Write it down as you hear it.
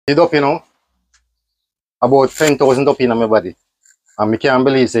The duppy now, about 10,000 duppy in my body. And I can't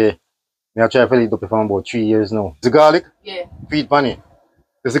believe say, I try to eat duppy for about 3 years now. The garlic? Yeah. Feed bunny.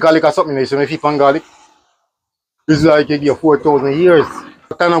 There's the garlic or something, so when you feed on garlic, it's like you give 4,000 years.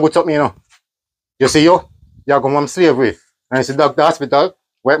 Doctor now go to me, you know. You see you go from slavery. And you see doctor hospital,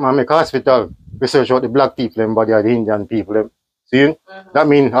 white man make hospital, research out the black people and body of the Indian people. Them. See? That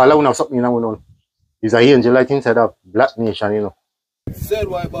means all I want to have something in our own. It's an angel light inside of black nation, you know.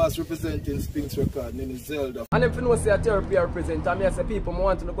 ZY Boss representing Spinks Record, greatninizelda. And if you know say a therapy I represent, I say people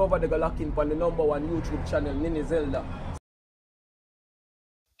want to go over the lock in on the #1 YouTube channel, greatninizelda.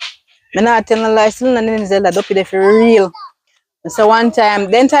 I'm not telling a lie, still greatninizelda duppy there for real. So one time,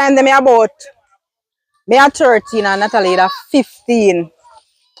 then them about me at 13 and Natalie at 15.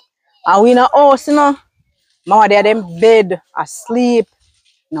 And we in a house, you know. Mama there them bed, asleep.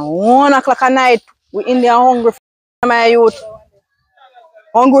 Now 1 o'clock at night, we in there hungry for my youth.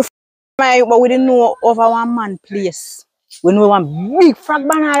 Hungry for my youth, but we didn't know over one man place. We know one big frog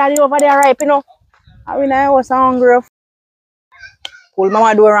banana over there ripe, you know. And we in a house hungry. Pull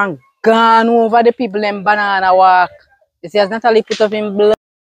mama door and gone over the people them banana walk. You see, as Natalie put up in blood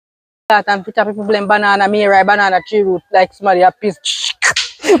and put up in people them banana, me right banana tree root like somebody a piece.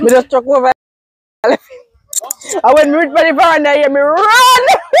 Me just struck over. And when me reach by the veranda, hear me run.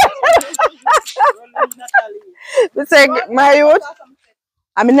 Me say, my youth,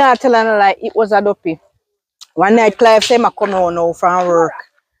 I mean not telling her like it was a duppy. One night Clive say I come home now from work.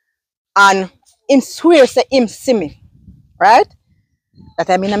 And him swear say him see me. Right? That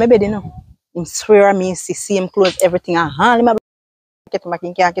I mean in my bed, you know. Him swear at me see him clothes, everything, and hand him get back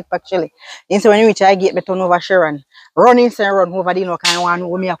in can't get back chilly. He say when you reach I get me turn over Sharon. Run inside run over the you know kind of one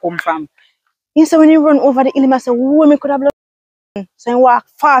where me I come from. He say when you run over the hill, I say where me could have blood. So he walk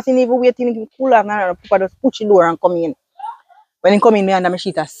fast and even waiting to cool off and Papa just push the door and come in. When he come in me under my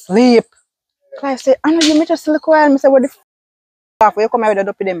sheet asleep. Clive say, I know you me just look while. I say what the f you come here with the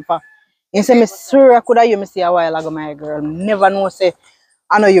duppy them for? He say me sure I could have you me see a while ago my girl. Never know say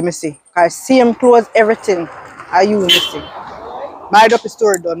I know you me see. Cause same clothes, everything. Are you me see. My duppy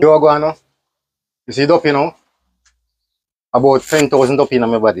story done. You go on now. You see duppy now? About 10,000 duppy in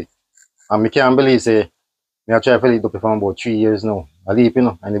my body. And I can't believe say, I try to eat duppy for about 3 years now. I leave, you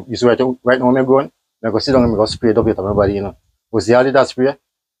know. And you see right now I'm going, I go sit down and I go spray duppy to my body, you know. But see all that spray,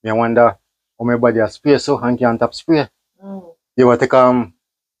 I wonder how my body has spray so and can't tap spray. You will take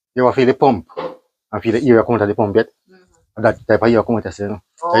you will feel the pump and feel the air come out of the pump yet. And that type of air come out of you know.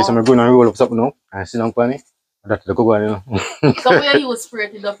 So I'm going to roll up something now and sit down on it. That's the go on, you know. So where you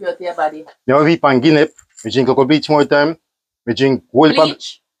spray it up your body? You know, we pan Guinea, we drink a bleach more time. We drink whole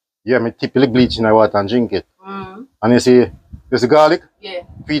Bleach? Yeah, me typically bleach in the water and drink it. And you see, there's the garlic, Yeah.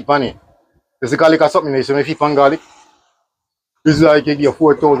 feed bunny. There's the garlic or something, so when you feed on garlic, it's like you give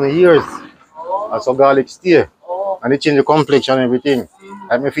 4,000 years. And so garlic stay. And it change the complexion and everything.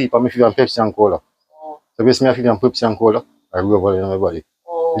 Like me feed on Pepsi and Cola. So basically I feed on Pepsi and Cola, I rub it in my body.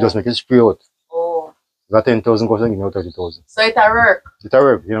 It just make it spray out. That 10,000 goes and give me 30,000. So it a work? It a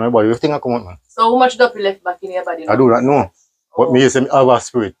work, you know my body, everything I come out man. So how much duppy left back in your body now? I do not know. But me say me have a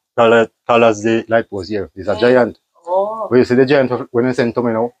spirit, tall as the light was here. It's a giant. When you see the giant, when you send to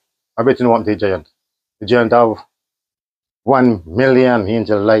me now, I bet you know what the giant. The giant have 1 million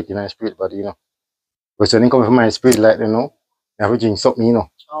angel light in my spirit body, you know. But when you come from my spirit light, you know, I have to drink something, you know.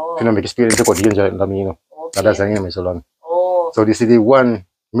 If you don't make a spirit, take out the angel light, you know. That's the name so long. So this is the 1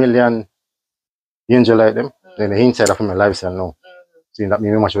 million angel light them, then the inside of my lifestyle now. So that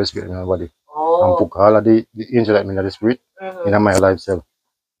means much of the spirit in my body. And put all of the angel light in the spirit in my lifestyle.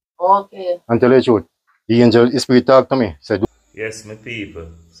 Okay. And tell you the truth, the angel spirit talk to me. Said, yes, my people,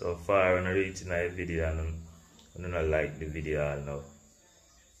 so far I'm reaching the video and I don't like the video now.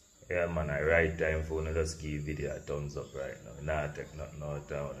 Yeah man, I right time for you just give video a thumbs up right now. Nah take nothing out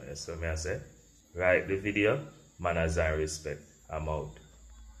down. So me I say, right the video, manners and respect. I'm out.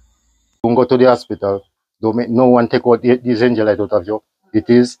 Don't go to the hospital. Don't make no one take out these angel light out of you. It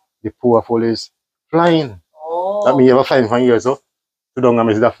is the powerful is flying. That means you ever flying for years, so to down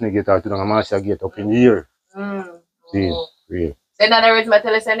a Daphne gate or to down a Marcia gate up in the air. See, real. So in other words, I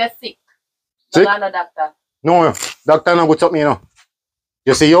tell you you're sick. Sick? Not a doctor. No, doctor no go to me, you know.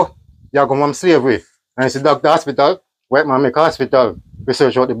 You see you come from slavery. And you see doctor hospital, white man make hospital,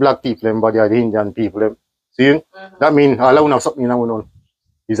 research out the black people and body of the Indian people. Them. See? That means all I want to have something in our own.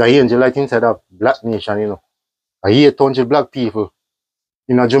 It's an angel light inside of black nation, you know. I hear 800 black people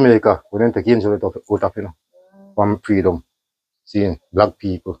in Jamaica, we don't take angel out of you know, from freedom. Seeing black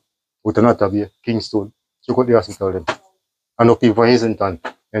people, with another be Kingston, check out the hospital them. And no people from Hazelton,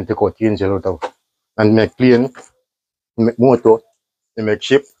 and take out the angel out of. And make plane, make motor, They make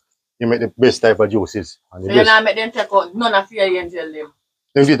shape. You make the best type of juices. And the So you best. not make them check out none of your angel them.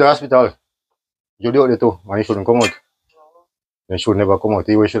 Them to the hospital. You do it too, and he shouldn't come out. They should never come out.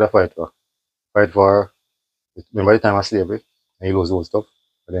 He should have fight for. Fight for, remember the time of slavery? And he lose those stuff.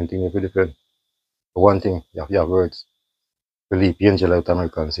 I don't think they different. For one thing, you have words. To leap the angel out of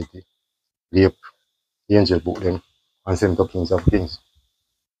American City. Leap the angel book them and send to Kings of Kings.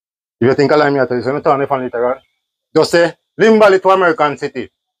 If you think I'm here to you turn it on later on. Just say, Limberley to American City.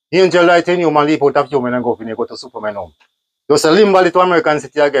 Angel light in human leap out of human and go to Superman home. Just say Limberley to American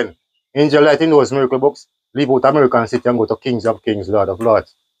City again. Angel light in those miracle books. Leave out American City and go to Kings of Kings, Lord of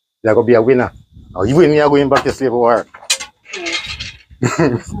Lords. You're going to be a winner. Now you win, you're going back to slave war.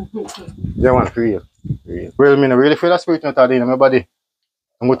 Yeah, man, for real. Well, I really feel that spirit not in my body.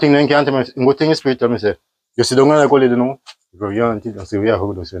 I'm going to think I'm going to think spirit tell me say, you see, don't go lead now. If you're young, you see, we are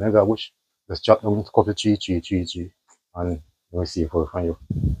going to see, I got bush. Just chop down a couple tree. And you see if I find you.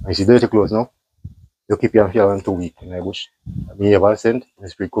 And you see dirty clothes now. You keep your fear on 2 weeks in the bush. Me ever send, the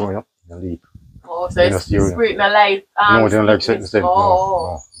spirit coming up and leave. Oh, so it's spirit not like no, they don't like certain scent.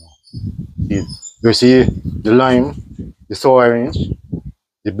 No. You see the lime, the sour orange,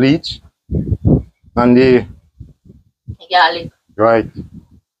 the bleach, and the garlic. Right.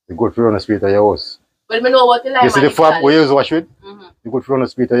 The good for on the spirit of your house. Well, I know what the lime. You see the farm where you use wash with? The good for on the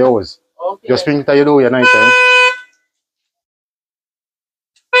spirit of your house. Okay. Just bring it to your door at night time.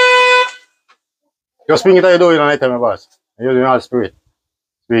 Just bring it to your door at night time, my boss. And you're doing all spirit.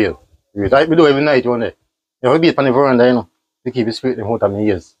 Real. I do every night one day. You have to beat on the veranda, you know. To keep the spirit in out of my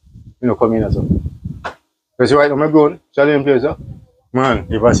ears. You know, come in and so. Because right now, my bro, Charlie in place, man,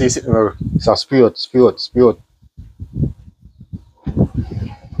 if I see it sitting there, it's a spirit.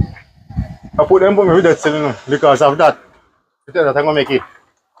 I put them on me with that cell, you know, because of that. You take that, I'm going to make it.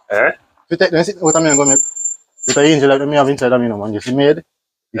 Eh? You take them, sit out of me, I'm going to make with the angel like me have inside of me, you know, man. You see, made,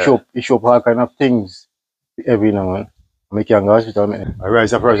 you show up all kind of things every, you know, man. I make you go to hospital, man. I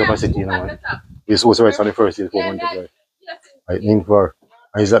rise up a city, you know, man. It's also rise on the first day, 4 months ago. I mean for,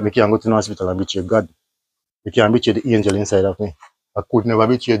 I is that me can't go to the hospital and betray God. Me can't betray the angel inside of me. I could never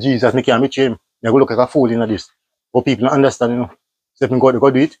betray Jesus, me can't betray him. I go look like a fool in this. But people don't understand, you know. So if me go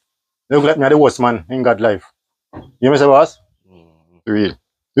do it, they look like me the worst man in God's life. You hear me say, boss? Real.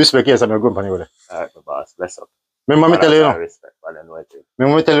 Respect yes, I'm your company over there. Alright, my boss, bless up. Remember me tell you, you know. Respect, I don't know what to.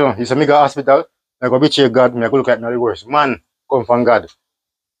 Remember me tell you, you say me go to hospital, I go betray God, me I go look like me the worst man come from God.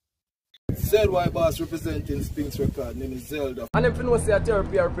 ZY Boss representing Spinks Record, Ninizelda. And if you know say a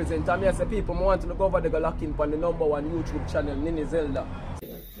therapy I represent, I say people I want to go over the lock in on the #1 YouTube channel, Ninizelda.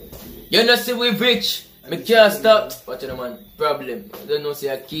 You know see we rich, me can't stop. But you know man, problem. I don't know say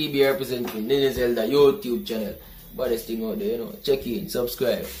a key be representing Ninizelda YouTube channel. Baddest thing out there, you know. Check in,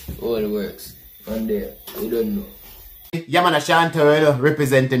 subscribe, all the works. On there, you don't know. Yeah man, Ashanto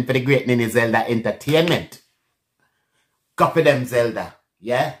representing for the Great Ninizelda Entertainment. Copy them Zelda,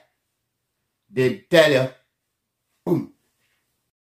 yeah? They tell you, boom.